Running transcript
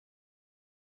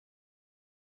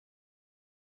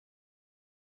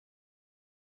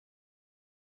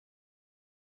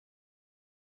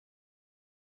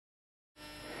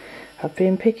I've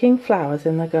been picking flowers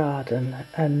in the garden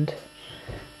and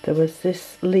there was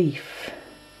this leaf,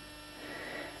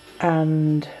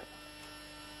 and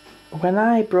when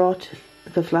I brought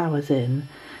the flowers in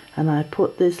and I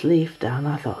put this leaf down,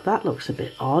 I thought that looks a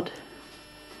bit odd,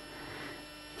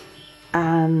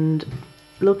 and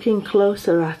looking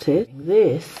closer at it,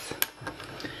 this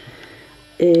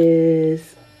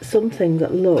is something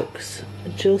that looks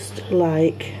just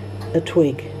like a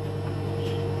twig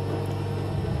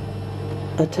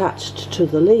attached to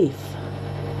the leaf,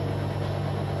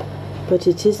 but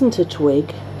it isn't a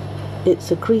twig,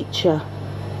 it's a creature,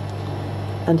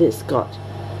 and it's got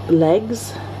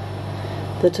legs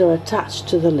that are attached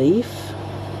to the leaf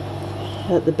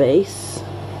at the base,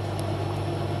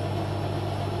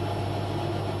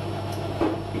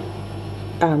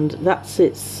 and that's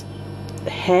its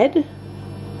head,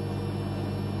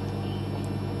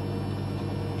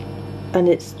 and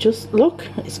it's just, look,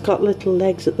 it's got little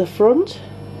legs at the front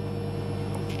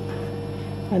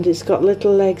and it's got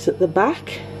little legs at the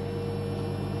back.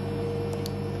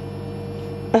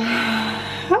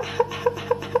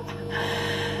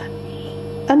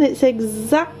 And it's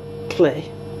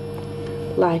exactly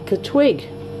like a twig.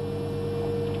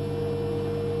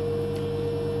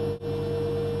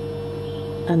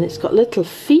 And it's got little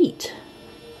feet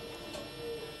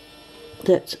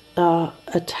that are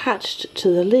attached to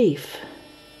the leaf,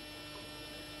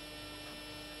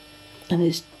 and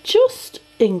it's just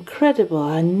incredible.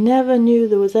 I never knew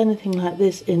there was anything like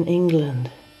this in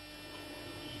England,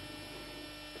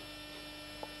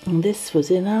 and this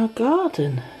was in our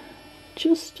garden,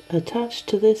 just attached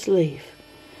to this leaf.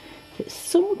 It's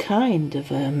some kind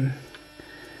of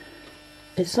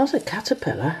it's not a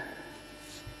caterpillar.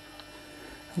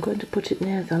 I'm going to put it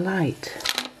near the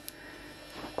light.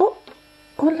 Oh,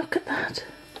 look at that.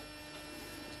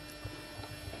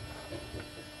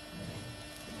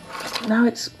 Now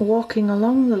it's walking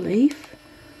along the leaf.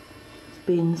 It's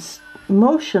been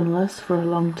motionless for a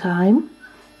long time,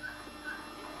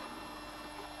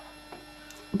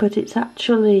 but it's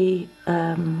actually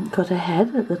got a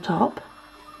head at the top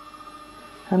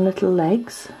and little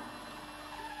legs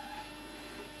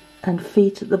and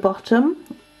feet at the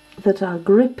bottom that are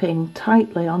gripping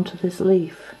tightly onto this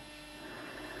leaf.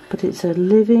 But it's a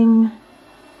living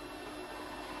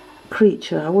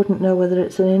creature. I wouldn't know whether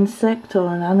it's an insect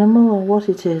or an animal or what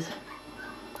it is.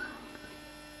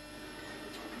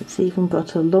 It's even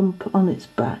got a lump on its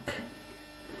back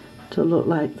to look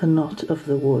like the knot of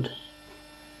the wood.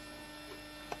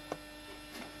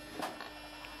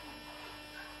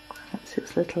 That's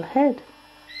its little head.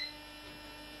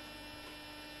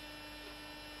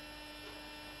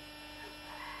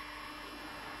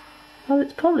 Well,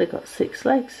 it's probably got 6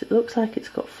 legs. It looks like it's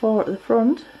got 4 at the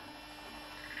front.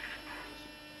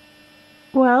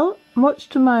 Well, much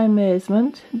to my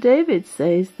amazement, David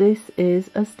says this is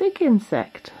a stick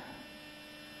insect.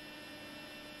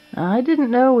 I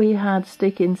didn't know we had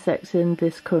stick insects in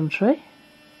this country,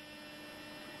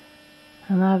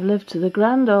 and I've lived to the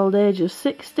grand old age of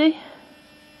 60,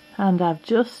 and I've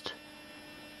just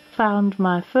found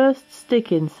my first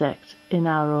stick insect in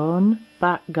our own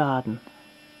back garden.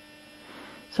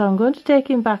 So I'm going to take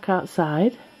him back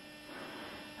outside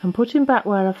and put him back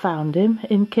where I found him,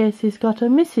 in case he's got a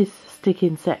Mrs. Stick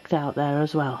insect out there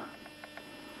as well.